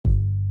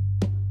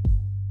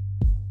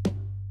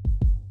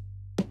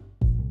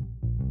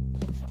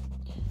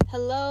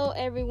Hello,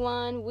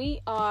 everyone.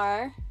 We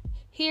are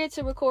here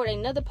to record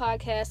another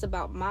podcast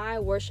about My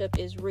Worship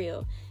is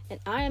Real. And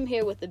I am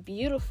here with the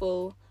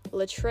beautiful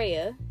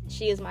Latrea.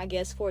 She is my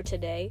guest for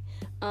today.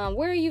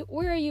 Where are you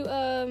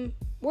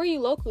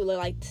locally,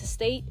 like to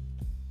state?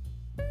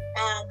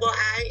 Well,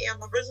 I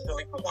am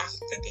originally from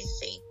Washington,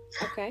 D.C.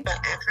 Okay. But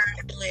I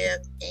currently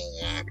live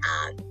in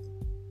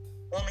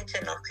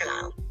Wilmington, North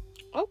Carolina.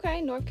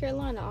 Okay, North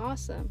Carolina.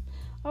 Awesome.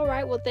 All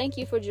right. Well, thank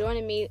you for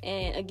joining me.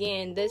 And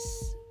again, this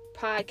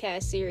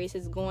podcast series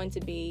is going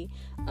to be,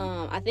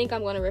 I think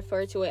I'm going to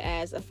refer to it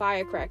as a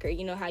firecracker.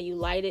 You know how you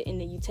light it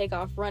and then you take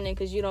off running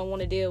because you don't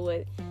want to deal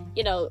with,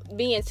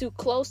 being too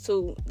close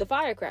to the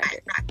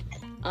firecracker.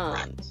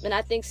 And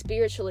I think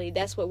spiritually,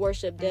 that's what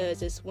worship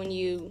does, is when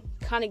you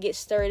kind of get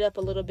stirred up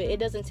a little bit. It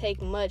doesn't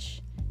take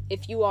much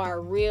if you are a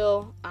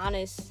real,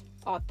 honest,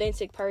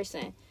 authentic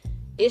person.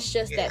 It's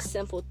just that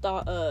simple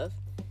thought of,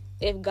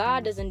 if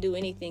God doesn't do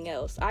anything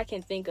else, I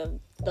can think of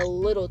the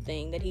little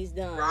thing that he's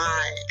done. Right.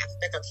 I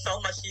think of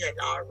so much he has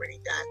already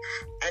done.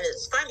 And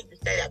it's funny you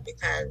say that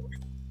because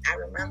I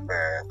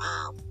remember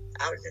I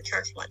was in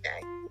church one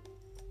day,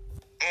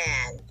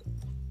 and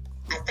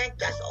I think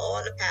that's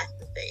all the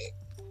pastor said.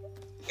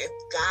 If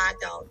God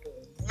don't do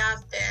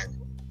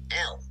nothing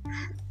else.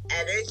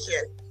 And it's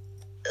just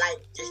like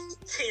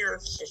just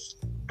tears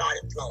just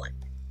started flowing.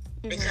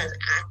 Because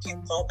I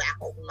can go back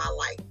over my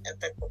life and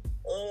think of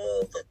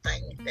all the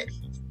things that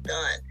he's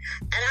done.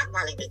 And I'm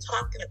not even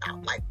talking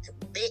about like the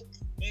big,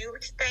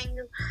 huge things.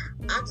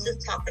 I'm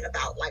just talking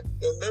about like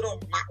the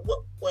little,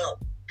 what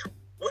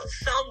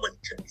some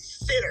would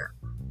consider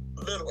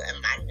little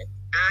and minute.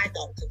 I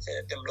don't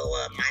consider them little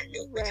and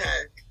minute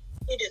because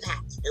he didn't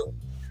have to do it.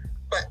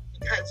 But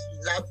because he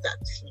loved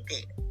us, he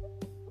did.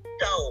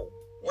 So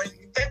when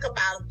you think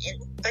about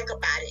it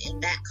in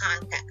that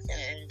context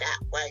and in that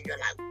way, you're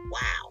like,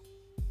 wow,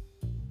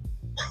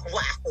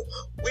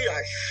 we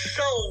are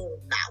so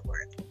not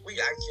worthy. We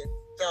are just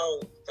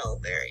so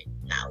very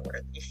not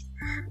worthy.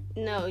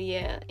 No,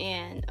 yeah,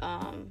 and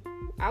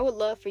I would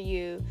love for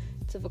you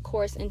to, of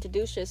course,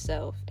 introduce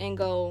yourself and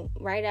go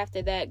right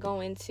after that,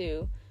 go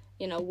into,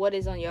 what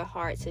is on your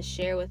heart to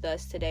share with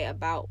us today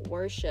about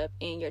worship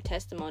and your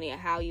testimony and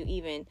how you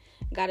even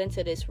got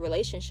into this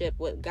relationship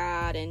with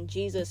God and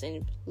Jesus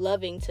and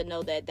loving to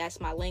know that that's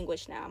my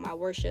language now. My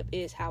worship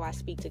is how I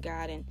speak to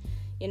God. And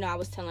I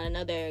was telling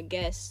another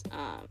guest,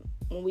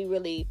 when we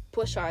really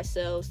push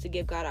ourselves to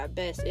give God our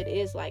best, it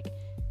is like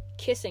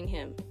kissing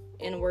him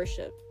in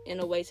worship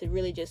in a way to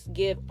really just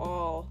give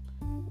all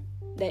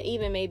that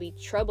even may be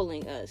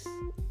troubling us.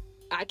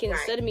 I can,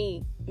 instead of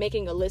me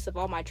making a list of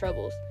all my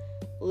troubles,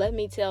 let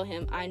me tell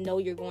him, I know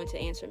you're going to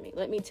answer me.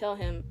 Let me tell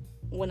him,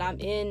 when I'm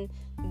in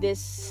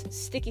this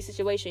sticky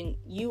situation,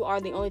 you are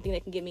the only thing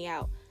that can get me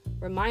out.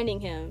 Reminding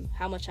him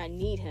how much I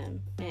need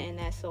him, and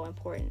that's so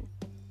important.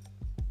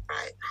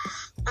 Right.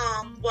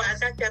 Well,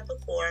 as I said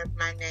before,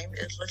 my name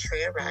is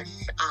Latrea Rush.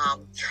 I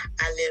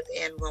live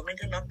in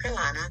Wilmington, North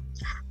Carolina.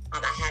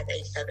 I have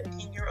a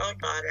 17-year-old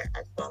daughter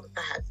as well as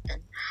a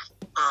husband.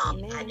 I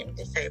am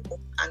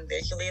disabled. I'm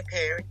visually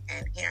impaired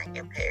and hearing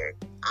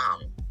impaired.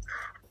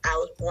 I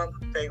was born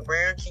with a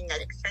rare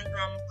genetic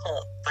syndrome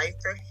called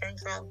Pfeiffer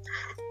syndrome.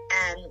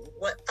 And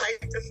what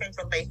Pfeiffer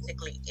syndrome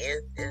basically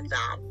is it's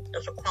a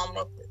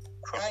chromosomal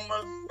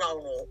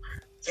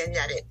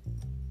genetic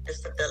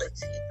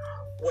disability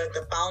where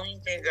the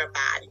bones in your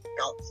body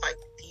don't quite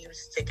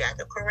fuse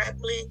together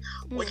correctly,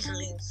 which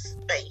leaves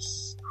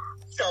space.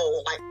 So,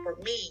 like for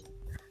me,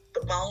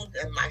 the bones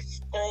in my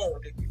skull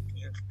didn't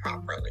fuse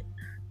properly.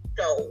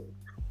 So,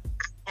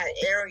 I had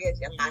areas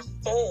in my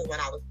skull when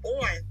I was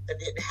born that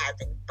didn't have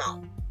any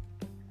bone.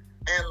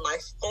 And my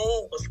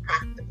skull was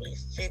practically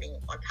sitting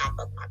on top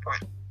of my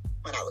brain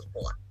when I was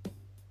born.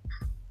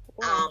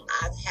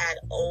 I've had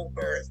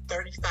over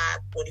 35,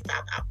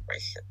 45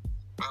 operations.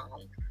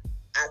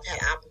 I've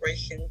had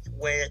operations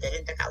where they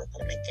didn't think I was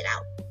going to make it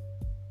out.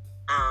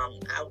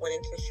 I went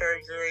into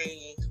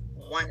surgery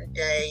one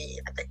day,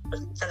 I think it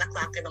was 10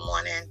 o'clock in the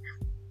morning.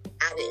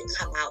 I didn't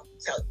come out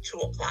until 2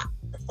 o'clock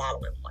the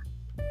following morning.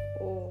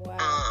 Oh,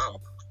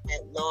 wow. I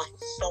lost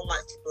so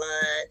much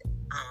blood.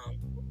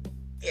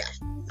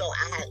 So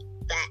I had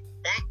that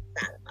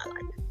side of my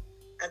life.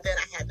 And then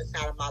I had the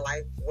side of my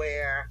life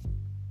where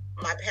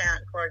my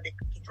parents were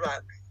addicted to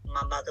drugs.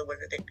 My mother was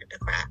addicted to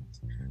crack.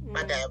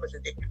 My dad was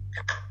addicted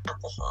to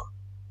alcohol.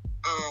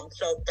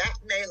 So that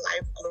made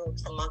life a little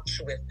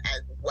tumultuous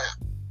as well.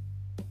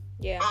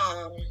 Yeah.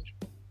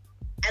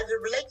 As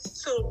it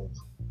relates to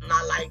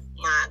my life,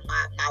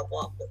 my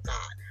walk with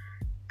God,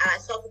 and I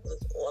talk about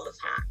this all the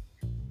time,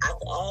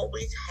 I've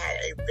always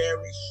had a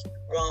very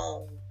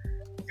strong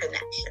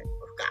connection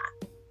with God.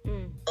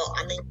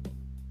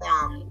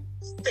 From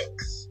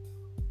 6,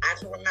 I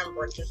can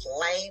remember just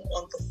laying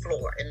on the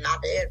floor in my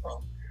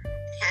bedroom,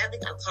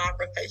 having a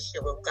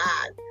conversation with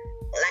God,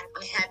 like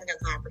I'm having a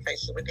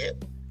conversation with him.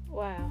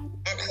 Wow.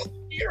 And I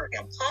hear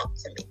him talk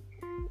to me.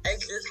 And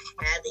just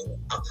having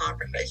a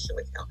conversation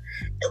with him.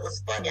 It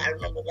was funny. I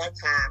remember one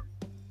time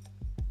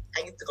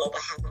I used to go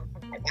behind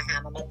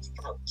my mother's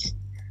couch.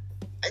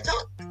 and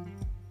talk.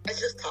 And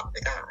just talk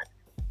to God.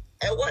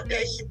 And one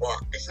day she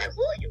walked. She's like,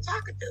 "Who are you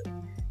talking to?"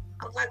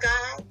 I'm like,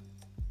 "God."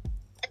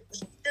 And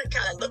she just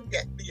kind of looked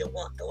at me and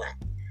walked away.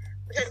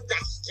 Because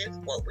that's just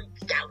what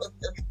that was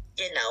the,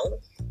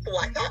 who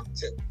I talked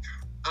to.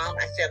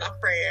 I said my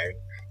prayers.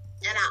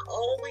 And I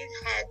always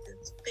had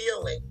this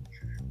feeling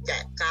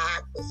that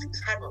God was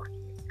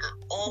covering me. I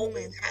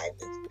always had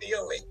this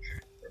feeling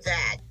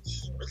that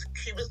He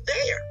was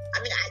there.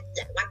 I mean,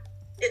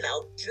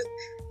 just,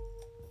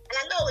 and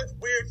I know it's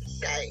weird to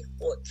say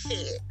for a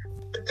kid,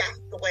 but that's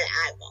the way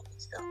I've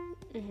always felt.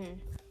 Mm-hmm.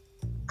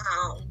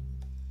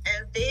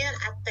 And then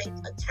I think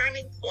a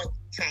turning point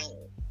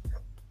came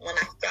when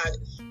I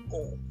started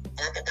school, and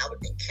I think I was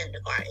in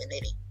kindergarten,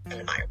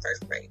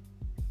 first grade.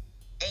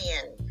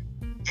 And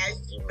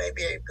as you may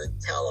be able to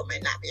tell or may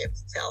not be able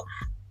to tell,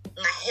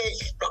 my head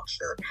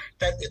structure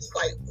doesn't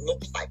quite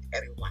look like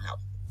everyone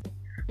else.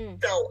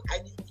 So I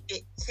used to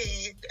get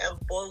teased and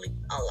bullied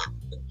a lot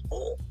in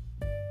school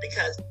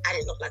because I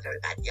didn't look like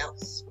everybody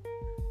else.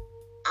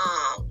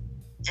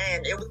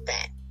 And it was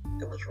bad.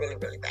 It was really,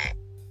 really bad.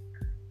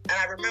 And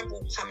I remember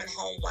coming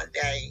home one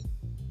day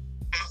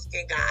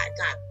asking God,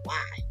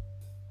 why?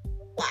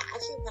 Why? I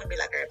just want to be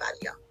like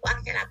everybody else. Why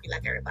can't I be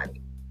like everybody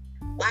else?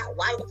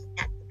 Why do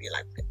I have to be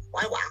like this?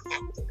 Why do I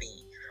have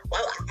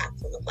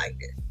to look like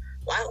this?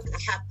 Why do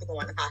I have to go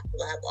in the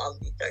hospital and have all of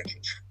these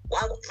surgeries?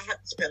 Why would I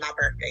have to spend my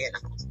birthday in the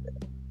hospital?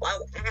 Why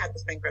would I have to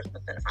spend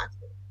Christmas in the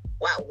hospital?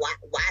 Why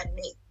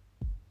me?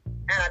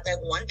 And I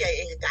think one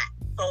day it got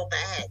so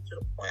bad to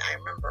the point I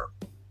remember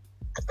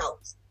I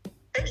felt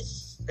maybe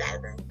 6 or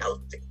 7.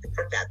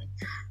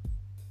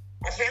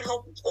 I came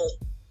home from school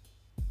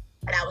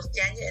and I was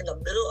standing in the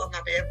middle of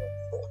my bedroom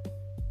floor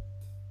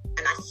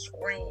and I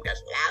screamed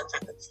as loud as I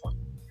could scream.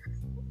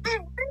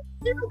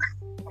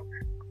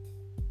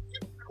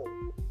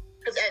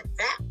 Because at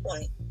that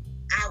point,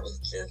 I was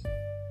just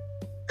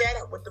fed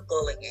up with the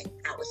bullying.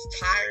 I was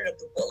tired of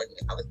the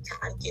bullying. I was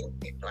tired of getting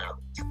picked on. I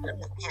was tired of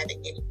not having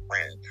any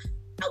friends.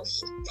 I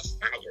was just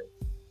tired.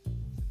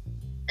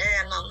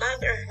 And my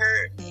mother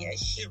heard me and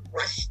she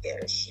rushed there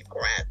and she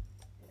grabbed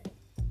me.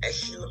 And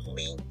she looked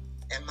me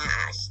in my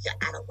eyes. She said,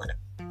 "I don't want to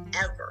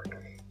ever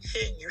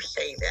hear you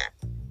say that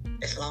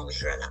as long as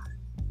you're alive."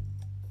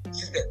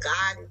 She said,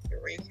 "God is the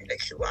reason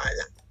that you are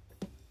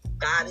alive.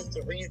 God is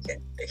the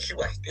reason that you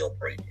are still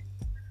breathing.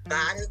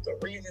 God is the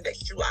reason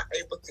that you are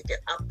able to get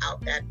up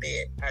out that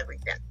bed every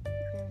day.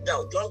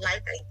 No, your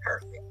life ain't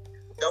perfect.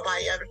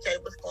 Nobody ever said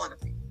it was going to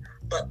be.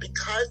 But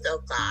because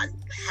of God,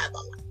 you have a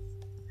life.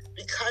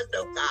 Because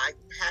of God,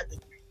 you have the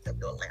use of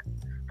your life.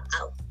 I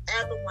don't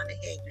ever want to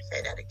hear you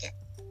say that again."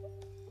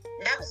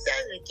 Never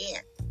said it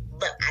again.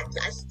 But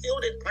I still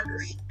didn't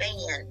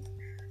understand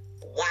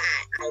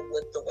why I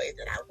was the way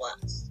that I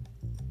was.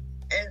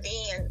 And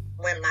then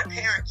when my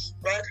parents'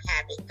 drug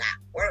habit got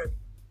worse,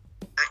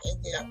 I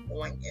ended up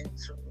going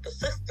into the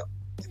system.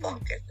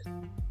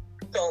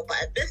 So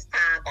by this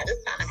time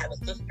I have a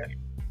sister.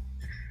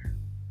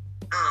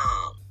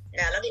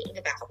 Now let me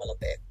back up a little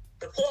bit.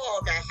 Before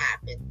all that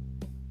happened,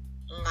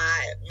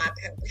 my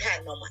parents, we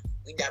had no money.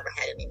 We never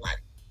had any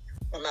money.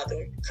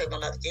 Because my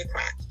mother did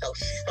crack, so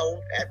she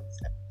sold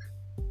everything.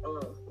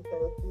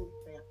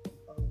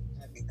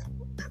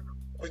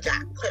 We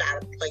got put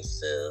out of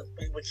places.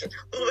 We were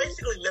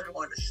basically living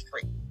on the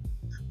street.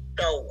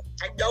 So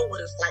I know what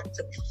it's like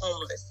to be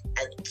homeless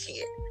as a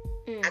kid.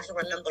 I can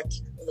remember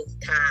this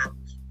time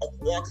of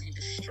walking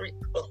the street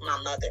with my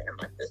mother and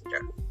my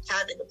sister,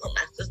 having to put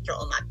my sister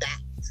on my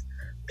back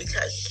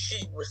because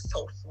she was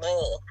so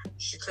small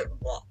she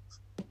couldn't walk.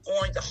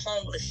 Going to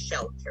homeless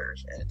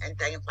shelters and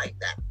things like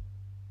that.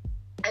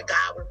 And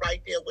God was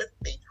right there with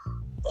me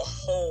the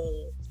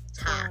whole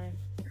time.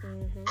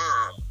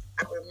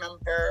 I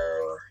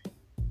remember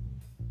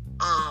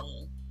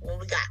when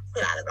we got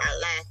put out of our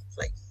last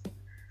place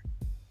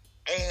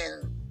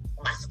and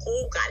my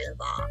school got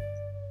involved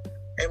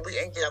and we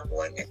ended up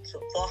going into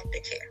foster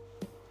care.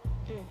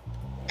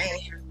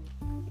 And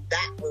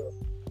that was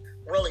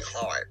really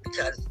hard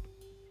because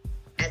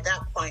at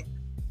that point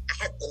I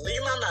had to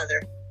leave my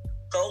mother,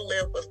 go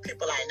live with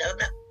people I never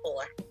met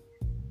before,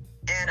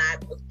 and I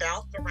was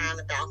bounced around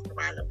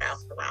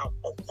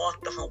from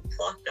foster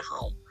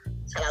home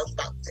till I was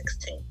about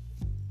 16.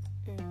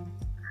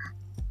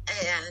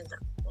 And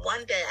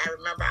one day I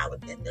remember I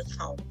was in this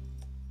home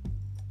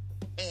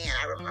and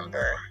I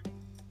remember,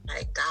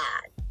 like,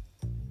 God,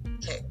 I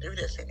can't do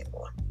this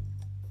anymore.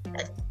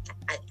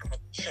 I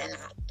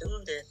cannot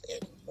do this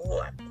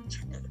anymore. I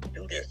cannot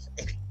do this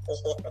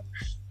anymore.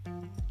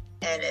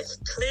 And as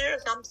clear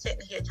as I'm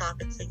sitting here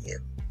talking to you,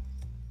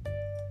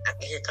 I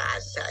can hear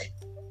God say,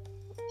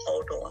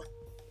 "Hold on."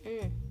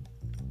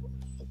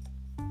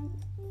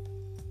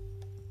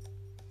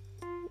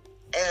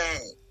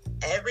 And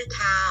every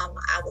time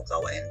I would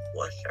go in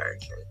for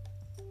surgery,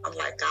 I'm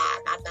like,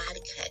 "God, my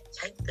body can't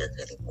take this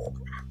anymore."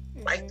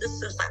 Like,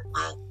 this is like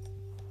my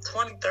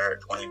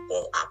 23rd,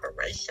 24th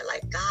operation.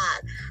 Like,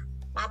 God,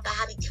 my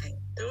body can't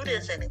do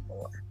this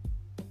anymore.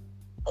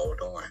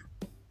 Hold on.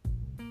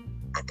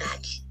 I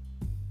got you.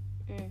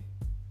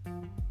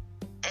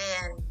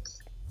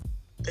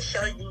 to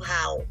show you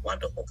how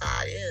wonderful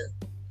God is,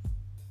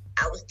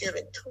 I was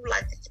given 2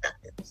 life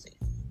expectancies.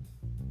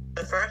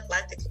 The first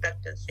life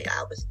expectancy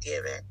I was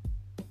given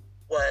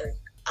was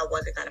I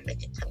wasn't going to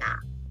make it to now.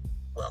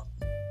 Well,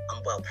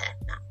 I'm well past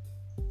now.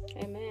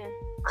 Amen.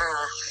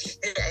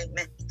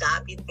 Amen.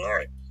 God be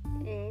glory.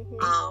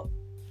 Mm-hmm.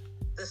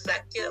 The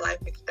second life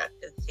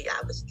expectancy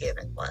I was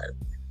given was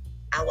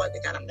I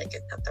wasn't going to make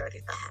it to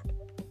 35.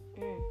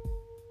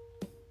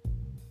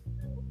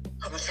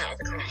 Oh my God,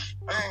 the crash.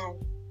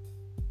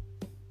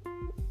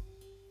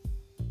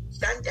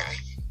 Sunday,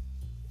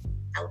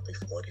 I will be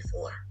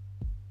 44.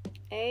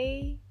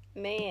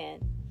 Amen.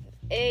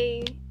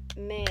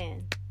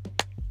 Amen.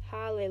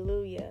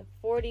 Hallelujah.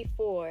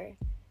 44.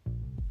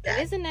 Yeah.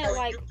 And isn't that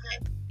like,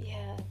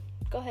 yeah,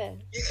 go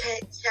ahead. You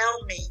can't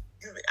tell me,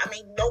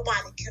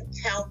 nobody can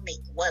tell me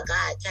what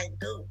God can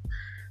do.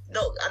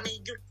 No,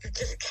 you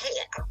just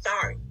can't. I'm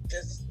sorry.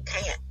 Just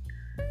can't.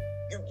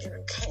 You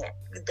can't.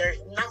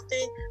 There's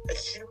nothing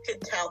that you can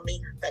tell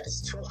me that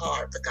is too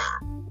hard for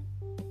God.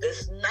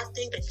 There's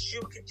nothing that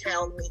you can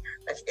tell me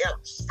that's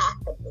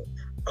impossible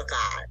for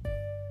God.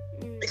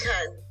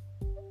 Because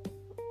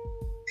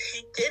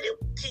He did it.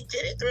 He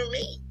did it through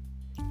me.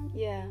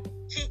 Yeah.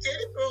 He did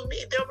it through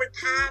me. There were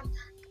times,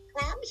 I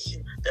promise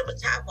you, there were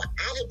times when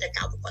I didn't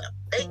think I was going to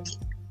make it.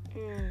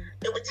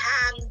 There were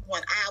times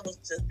when I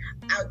would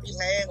be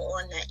laying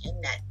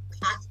in that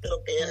hospital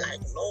bed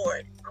like,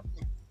 Lord, I'm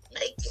going to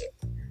make it.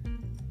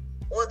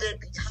 Or there'd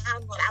be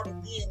times when I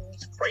would be in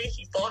these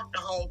crazy foster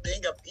homes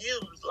being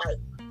abused, like,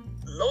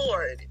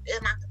 Lord,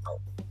 am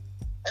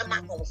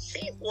I going to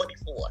see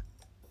 44?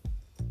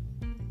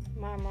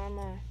 My.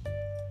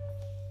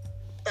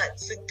 But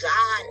to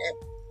God and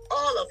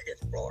all of His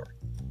glory.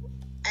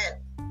 And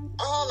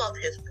all of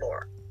His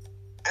glory.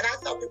 And I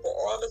tell people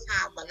all the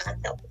time when I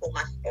tell people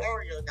my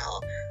story,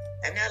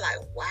 and they're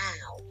like,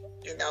 wow,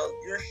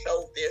 you're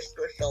so this,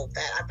 you're so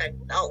that. I think,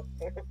 no,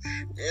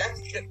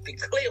 let's just be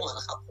clear on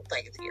a couple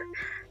things here.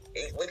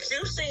 What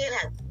you seeing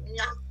has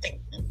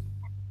nothing,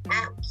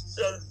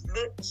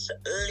 absolutely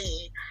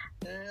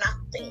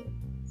nothing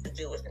to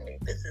do with me.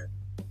 This is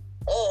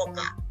all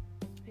God.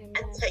 Amen.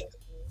 I take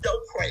no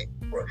credit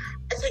for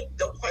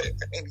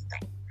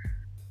anything.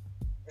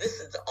 This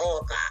is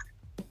all God.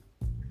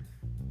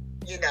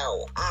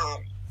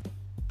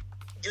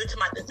 Due to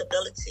my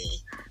disability,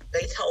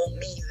 they told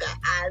me that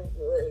I'd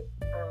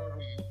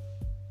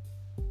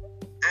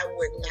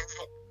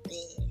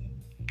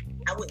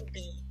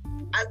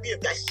be a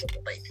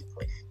vegetable,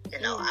 basically.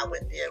 I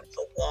wouldn't be able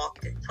to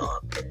walk and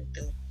talk and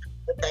do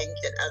the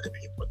things that other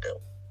people do.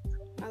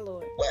 My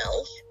Lord.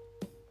 Well,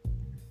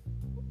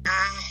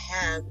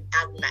 I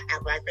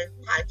graduated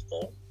from high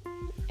school.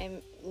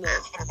 And I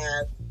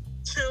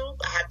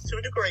have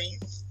 2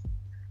 degrees.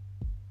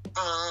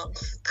 I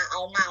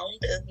own my own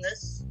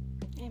business.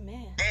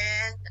 Amen.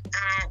 And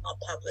I'm a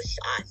published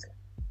author.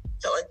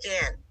 So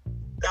again,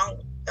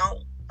 don't.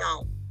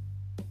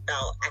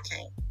 No, I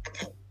can't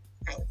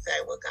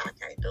say what God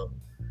can't do.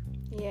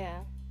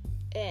 Yeah.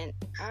 And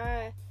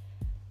I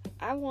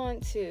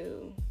want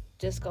to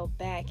just go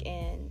back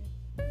and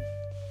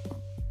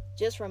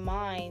just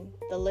remind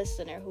the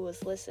listener who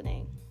is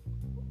listening,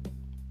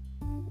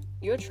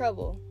 your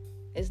trouble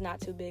is not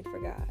too big for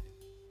God.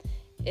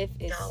 If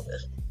it's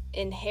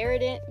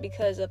inherited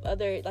because of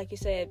other, like you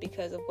said,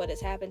 because of what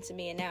has happened to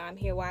me and now I'm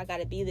here, why I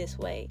gotta be this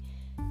way,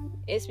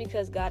 it's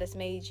because God has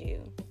made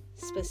you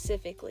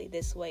specifically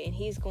this way, and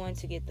He's going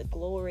to get the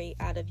glory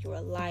out of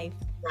your life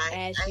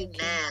as you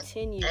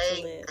continue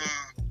to live.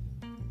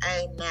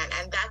 Amen.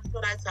 And that's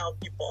what I tell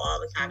people all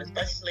the time,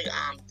 especially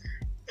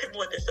people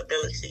with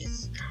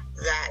disabilities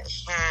that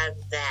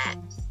have that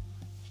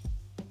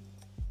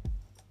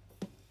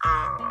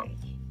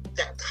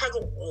tug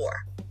of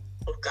war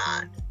with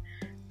God,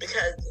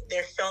 because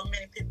there's so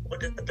many people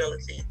with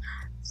disabilities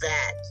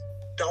that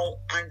don't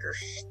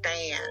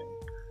understand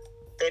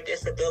their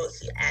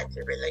disability as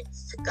it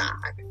relates to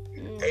God.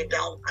 They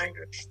don't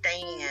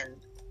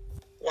understand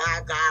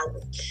why God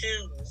would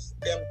choose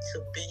them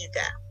to be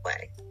that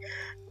way.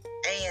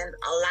 And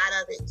a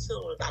lot of it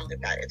too, if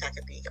I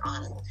can be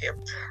honest here,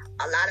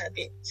 a lot of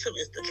it too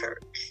is the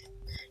church.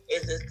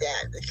 Is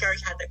that the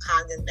church has a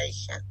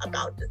condemnation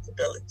about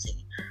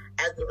disability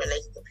as it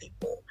relates to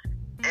people.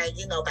 And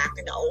back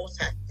in the Old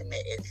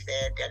Testament, it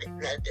said that if you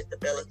had a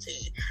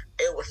disability,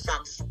 it was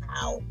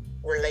somehow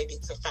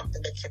related to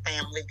something that your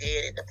family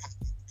did in the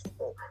past,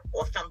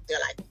 or something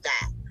like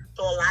that.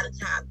 So a lot of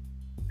times,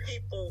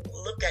 people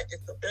look at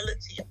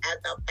disability as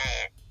a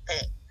bad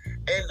thing.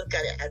 They look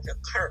at it as a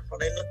curse, or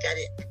they look at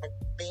it as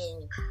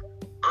being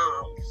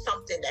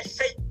something that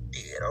Satan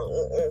did,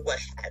 or what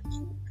have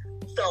you.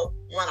 So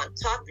when I'm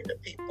talking to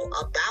people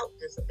about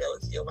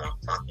disability, or when I'm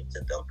talking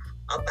to them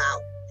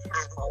about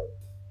how,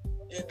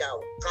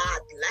 God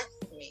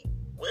blessed me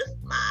with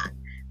mine,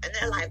 and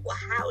they're like, well,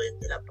 how is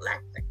it a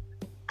blessing?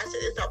 I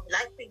said, it's a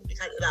blessing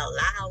because it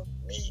allows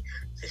me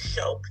to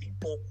show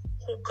people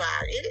who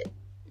God is.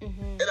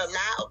 It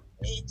allows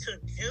me to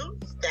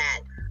use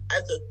that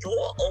as a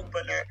door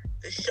opener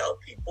to show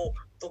people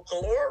the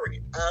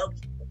glory of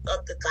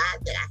of the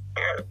God that I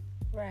serve.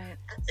 Right.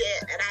 I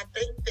said, and I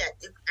think that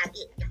if I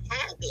didn't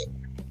have it,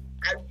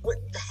 I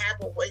wouldn't have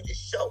a way to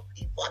show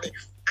people. I mean,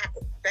 I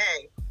could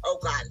say, "Oh,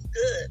 God is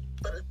good,"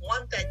 but it's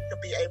one thing to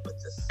be able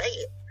to say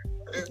it,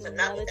 but it's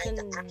another thing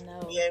to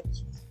actually be able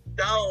to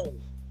show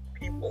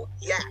people,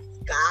 yes,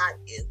 God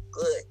is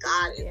good.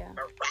 God is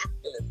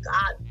miraculous.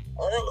 God,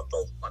 all of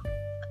those wonderful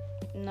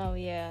things. No,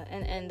 yeah,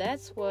 and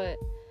that's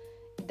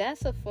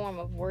a form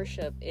of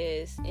worship,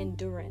 is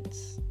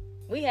endurance.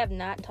 We have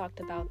not talked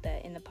about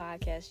that in the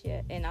podcast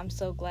yet, and I'm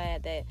so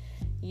glad that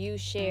you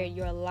shared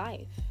your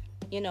life,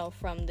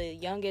 from the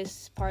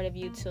youngest part of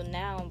you till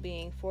now,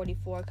 being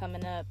 44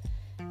 coming up.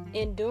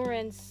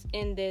 Endurance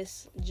in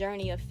this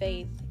journey of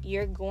faith,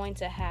 you're going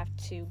to have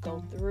to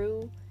go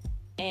through,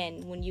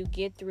 and when you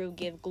get through,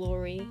 give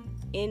glory.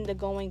 In the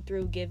going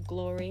through, give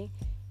glory.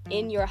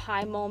 In your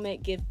high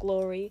moment, give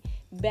glory.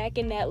 Back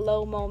in that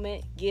low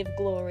moment, give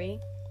glory.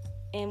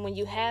 And when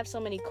you have so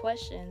many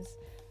questions,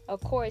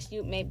 of course,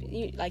 you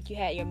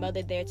had your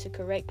mother there to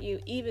correct you,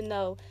 even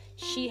though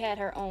she had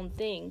her own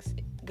things.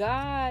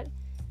 God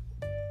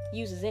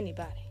uses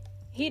anybody.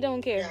 He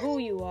don't care who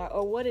you are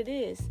or what it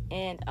is.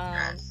 And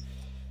I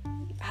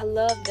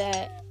love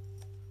that.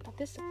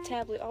 This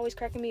tablet always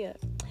cracking me up.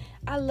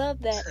 I love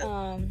that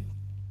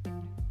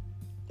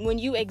when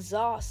you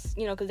exhaust,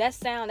 because that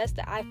sound, that's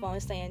the iPhone,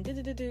 it's saying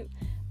do.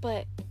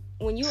 But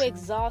when you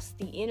exhaust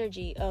the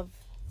energy of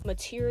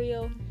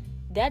material,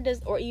 that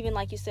does, or even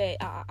like you said,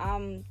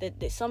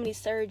 there's so many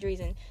surgeries,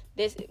 and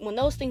this, when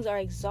those things are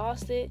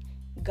exhausted,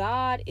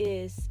 God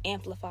is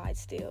amplified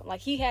still.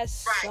 Like, He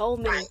has so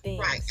many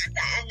things. Right,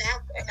 and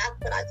that's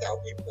what I tell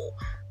people.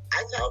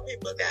 I tell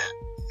people that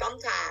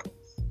sometimes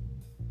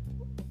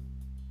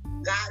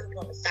God is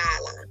on the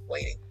sidelines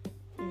waiting.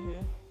 Mm-hmm.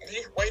 And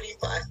He's waiting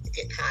for us to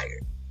get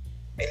tired.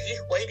 And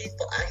He's waiting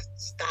for us to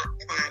stop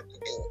trying to do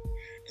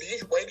it. And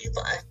He's waiting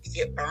for us to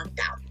get burnt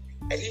out.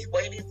 And He's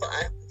waiting for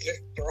us to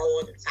just throw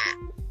in the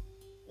towel.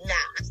 Now,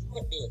 I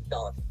can't be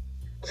exhausted.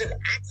 Because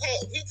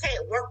He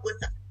can't work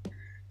with us.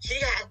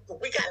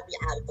 We got to be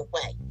out of the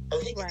way. So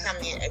He can come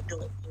in and do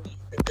what He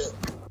needs to do.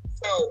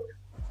 So,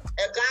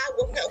 if God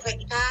will say, okay,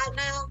 you tired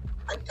now?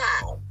 I'm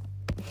tired.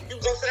 You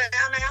go sit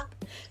down now?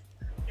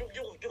 You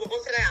go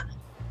sit down.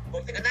 Go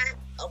take a nap?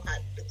 Okay,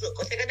 good.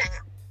 Go take a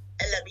nap.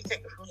 And let me take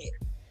it from here.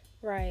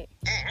 Right.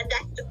 And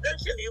that's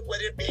essentially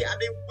what it be. I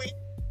mean,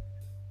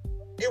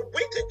 if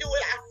we could do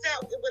it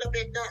ourselves, it would have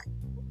been done.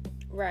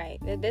 Right.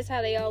 That's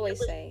how they always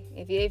say.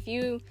 If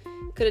you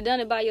could have done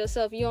it by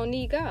yourself, you don't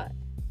need God.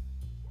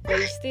 But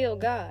He's still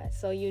God.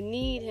 So you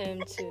need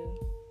Him to.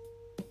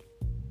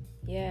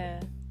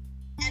 Yeah.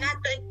 And I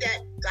think that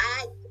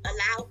God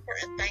allows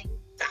certain things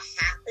to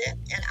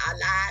happen in our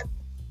lives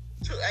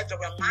as a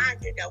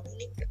reminder that we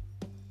need Him.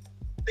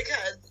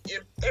 Because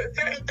if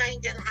certain things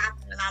didn't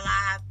happen in our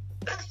lives,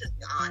 let's just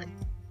be honest,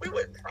 we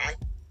wouldn't pray.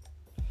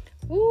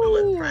 Ooh. We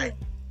wouldn't pray.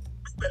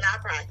 We would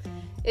not pray.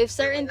 If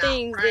certain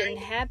things didn't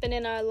happen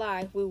in our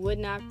life, we would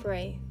not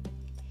pray.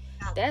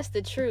 No. That's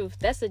the truth.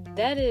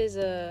 That is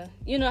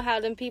you know how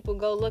them people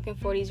go looking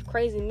for these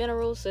crazy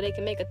minerals so they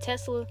can make a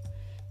Tesla?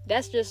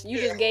 That's just, you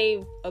just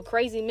gave a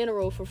crazy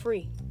mineral for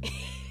free.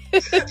 For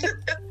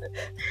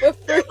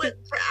free. They would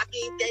pray. I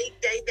mean,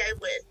 they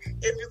would.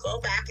 If you go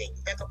back and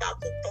think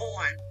about the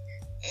thorn,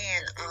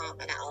 and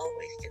I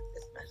always get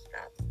this messed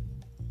up.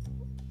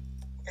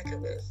 I think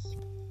it was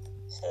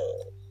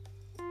Paul.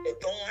 The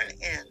thorn,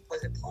 and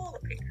was it Paul or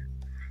Peter?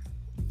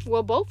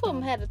 Well, both of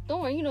them had a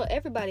thorn.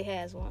 Everybody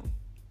has one.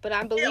 But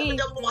I believe...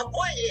 Yeah, but my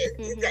point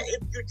is that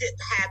if you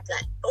didn't have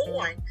that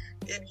thorn,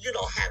 then you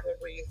don't have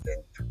a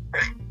reason to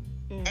pray.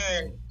 Mm-hmm.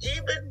 And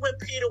even when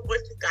Peter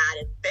went to God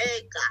and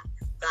begged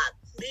God,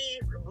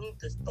 please remove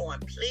this thorn.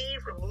 Please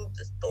remove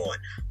this thorn.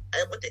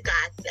 And what did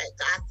God say?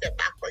 God said,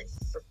 my grace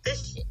is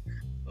sufficient.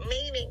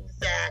 Meaning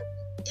that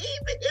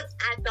even if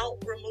I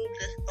don't remove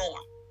this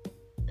thorn,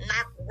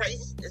 my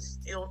grace is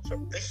still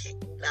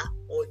sufficient enough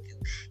for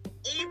you.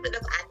 Even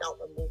if I don't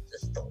remove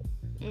this thorn.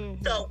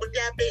 Mm-hmm. So with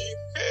that being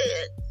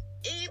said,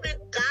 even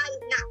God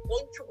is not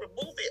going to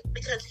remove it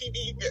because He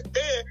needs it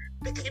there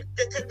to keep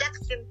the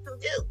connection to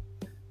you.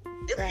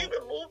 If He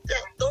removes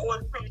that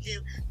thorn from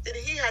you, then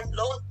He has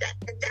lost that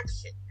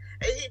connection.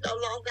 And He no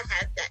longer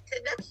has that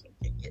connection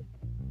to you.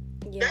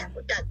 Yeah. That's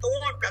what that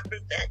thorn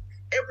represents.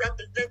 It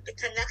represents the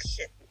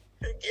connection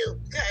to you.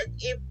 Because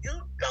if you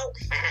don't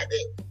have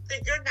it, then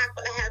you're not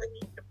going to have a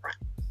need to pray.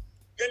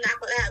 You're not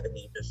going to have a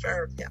need to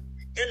serve Him.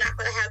 You're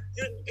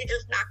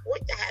just not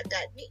going to have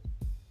that need.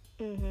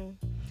 Mm-hmm.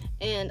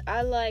 And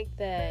I like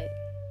that,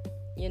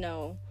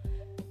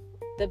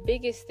 the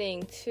biggest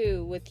thing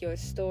too with your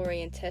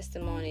story and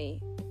testimony,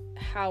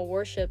 how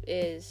worship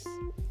is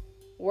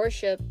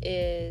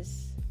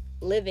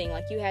living.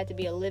 Like, you had to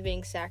be a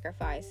living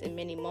sacrifice in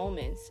many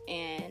moments,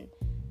 and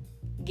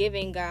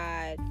giving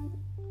God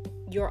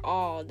your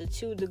all, the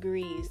 2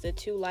 degrees, the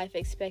 2 life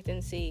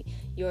expectancy,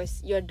 your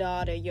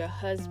daughter, your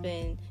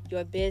husband,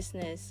 your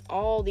business.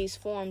 All these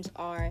forms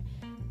are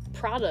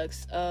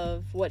products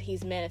of what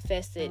He's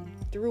manifested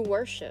through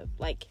worship.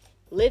 Like,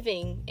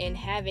 living and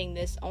having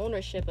this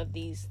ownership of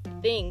these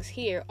things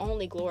here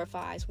only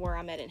glorifies where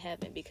I'm at in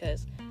heaven,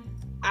 because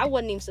I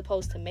wasn't even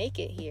supposed to make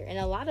it here. And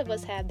a lot of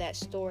us have that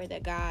story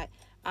that, God,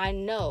 I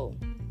know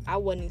I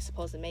wasn't even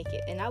supposed to make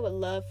it. And I would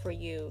love for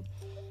you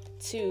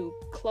to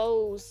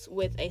close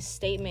with a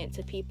statement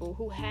to people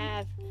who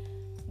have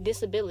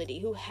disability,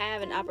 who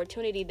have an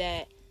opportunity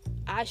that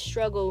I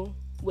struggle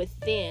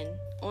within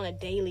on a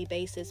daily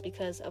basis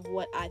because of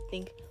what I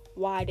think,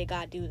 why did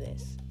God do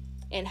this?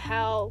 And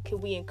how can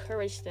we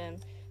encourage them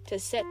to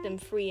set them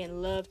free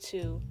and love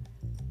to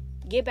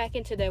get back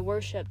into their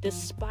worship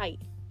despite,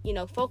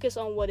 focus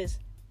on what is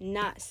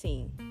not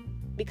seen,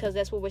 because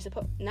that's what we're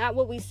supposed, not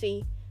what we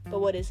see,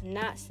 but what is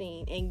not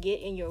seen, and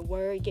get in your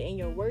word, get in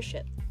your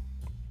worship,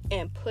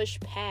 and push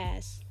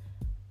past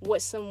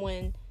what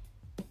someone,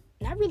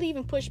 not really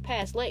even push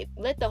past,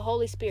 let the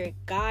Holy Spirit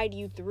guide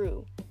you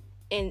through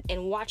and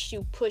watch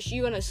you push.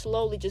 You're going to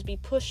slowly just be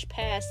pushed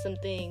past some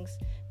things,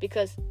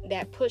 because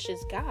that push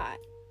is God.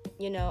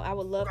 I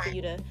would love for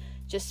you to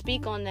just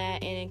speak on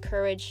that and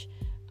encourage,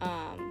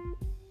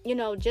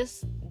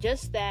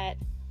 just that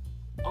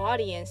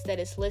audience that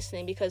is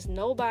listening, because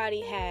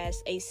nobody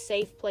has a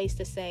safe place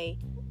to say,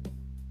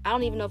 I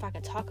don't even know if I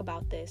can talk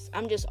about this.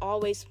 I'm just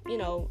always,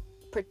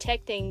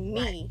 protecting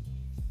me.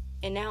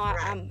 And now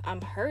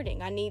I'm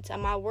hurting. I need to,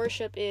 my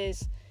worship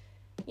is,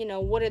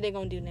 what are they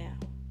going to do now?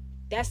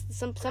 That's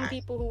some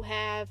people who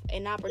have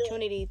an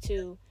opportunity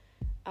to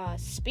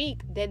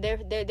speak, that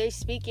they're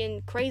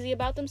speaking crazy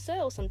about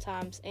themselves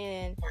sometimes,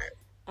 and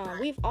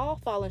we've all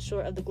fallen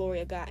short of the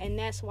glory of God, and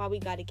that's why we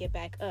got to get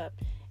back up.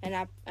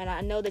 And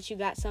I know that you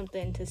got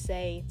something to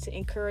say to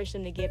encourage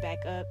them to get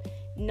back up,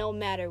 no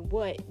matter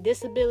what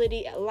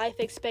disability, life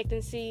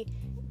expectancy.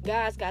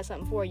 God's got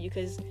something for you,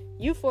 because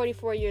you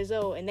 44 years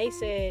old, and they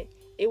said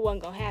it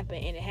wasn't gonna happen,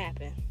 and it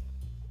happened.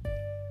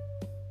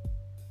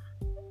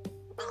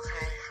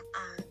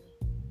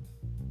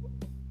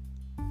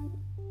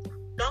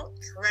 Don't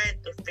dread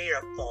the fear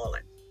of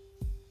falling.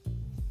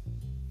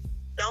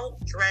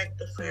 Don't dread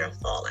the fear of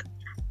falling.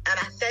 And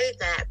I say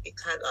that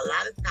because a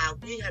lot of times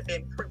we have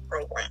been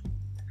pre-programmed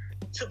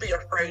to be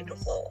afraid to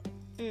fall.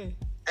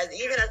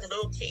 Even as a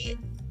little kid,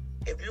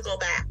 if you go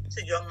back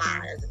to your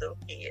mind as a little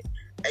kid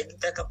and you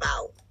think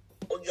about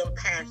what your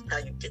parents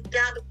tell you, get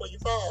down before you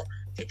fall,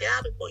 get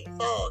down before you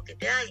fall, get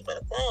down, you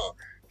better fall,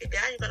 get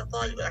down, you better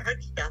fall, you better hurt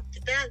yourself,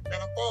 get down, you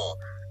better fall.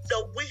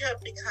 So we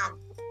have become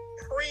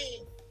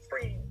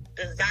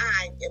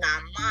pre-designed in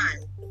our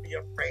minds to be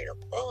afraid of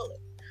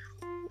falling.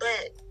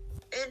 But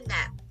in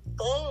that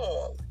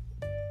fall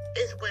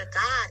is where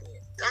God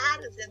is.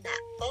 God is in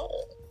that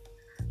fall.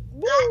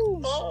 Woo.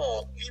 That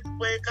fall is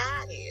where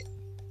God is.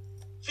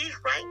 He's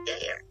right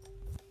there.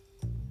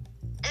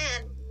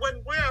 And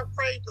when we're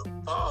afraid to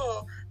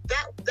fall,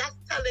 that's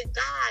telling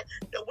God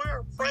that we're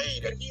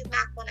afraid that He's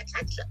not going to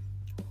catch us.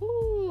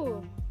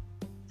 Ooh.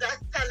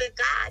 That's telling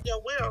God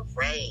that we're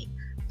afraid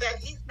that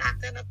He's not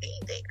going to be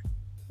there.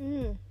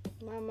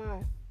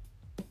 My.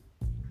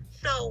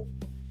 So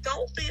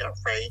don't be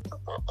afraid to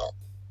fall.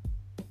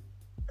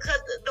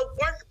 Because the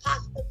worst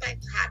possible thing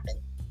to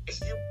happen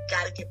is you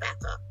got to get back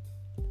up.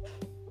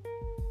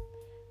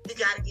 You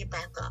got to get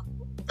back up.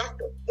 That's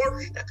the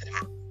worst that could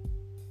happen.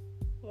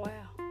 Wow.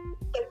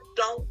 So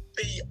don't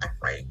be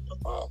afraid to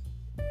fall.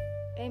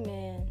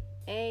 Amen.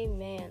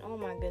 Oh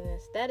my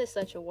goodness. That is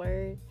such a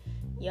word.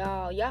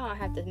 Y'all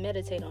have to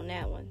meditate on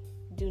that one.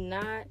 Do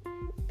not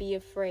be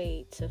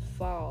afraid to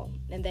fall,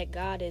 and that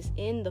God is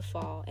in the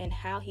fall, and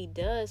how He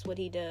does what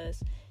He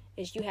does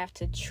is you have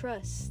to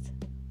trust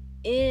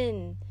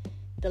in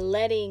the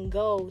letting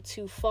go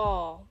to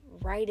fall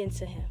right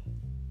into Him,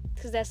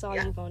 because that's all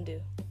you're gonna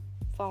do.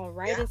 Fall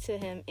right into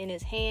Him, in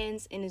His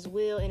hands, in His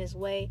will, in His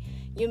way.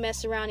 You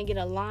mess around and get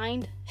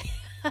aligned,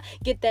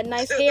 get that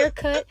nice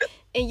haircut,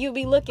 and you'll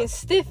be looking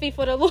stiffy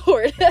for the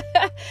Lord.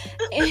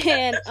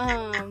 And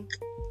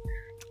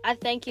I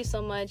thank you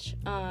so much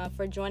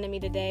for joining me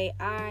today.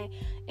 I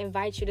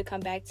invite you to come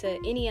back to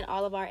any and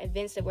all of our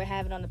events that we're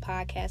having on the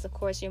podcast. Of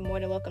course, you're more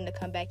than welcome to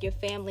come back. Your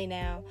family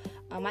now.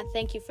 I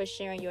thank you for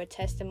sharing your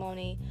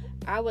testimony.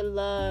 I would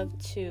love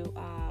to,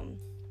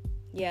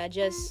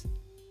 just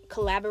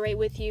collaborate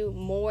with you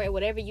more.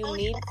 Whatever you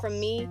need from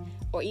me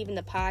or even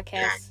the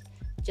podcast,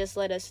 just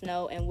let us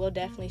know, and we'll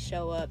definitely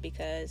show up,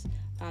 because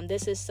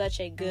this is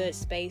such a good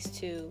space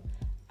to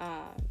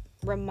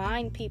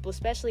remind people,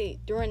 especially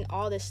during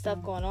all this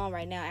stuff going on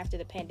right now after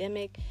the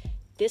pandemic.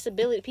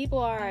 Disability people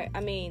are,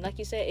 like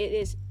you said, it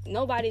is,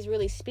 nobody's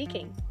really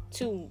speaking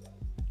to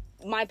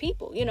my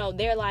people.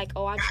 They're like,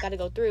 oh, I just got to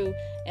go through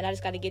and I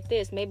just got to get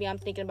this. Maybe I'm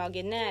thinking about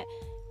getting that,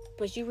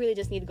 but you really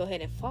just need to go ahead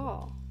and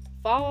fall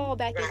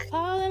back and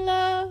fall in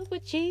love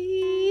with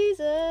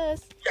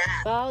Jesus.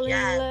 Fall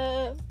in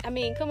love. Come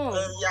on. So.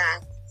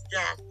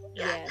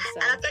 And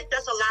I think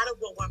that's a lot of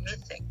what we're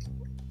missing.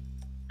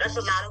 That's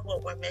a lot of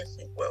what we're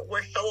missing.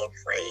 We're so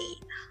afraid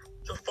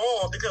to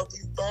fall because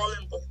we've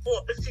fallen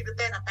before. But see, the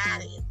thing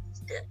about it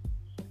is this.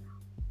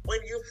 When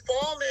you've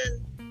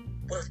fallen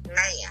with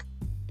man,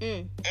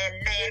 and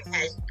man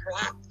has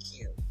dropped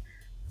you,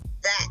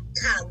 that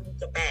kind of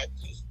a bad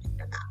taste in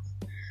your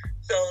mouth.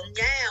 So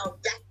now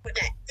that's where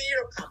that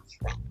fear comes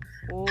from.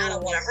 Ooh. I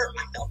don't want to hurt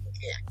myself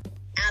again.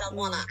 I don't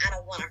want to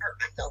hurt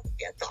myself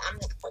again. So I'm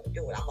not going to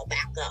do it. I'm going to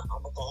back up.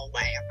 I'm going to go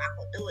away. I'm not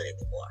going to do it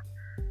anymore.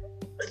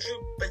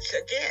 But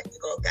again, you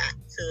go back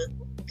to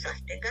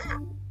trusting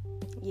God.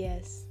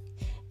 Yes.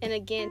 And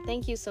again,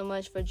 thank you so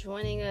much for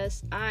joining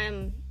us.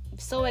 I'm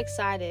so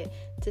excited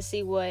to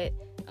see what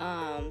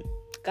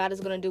God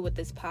is going to do with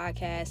this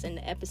podcast and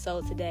the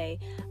episode today.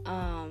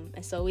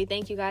 And so we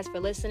thank you guys for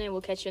listening.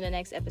 We'll catch you in the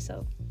next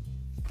episode.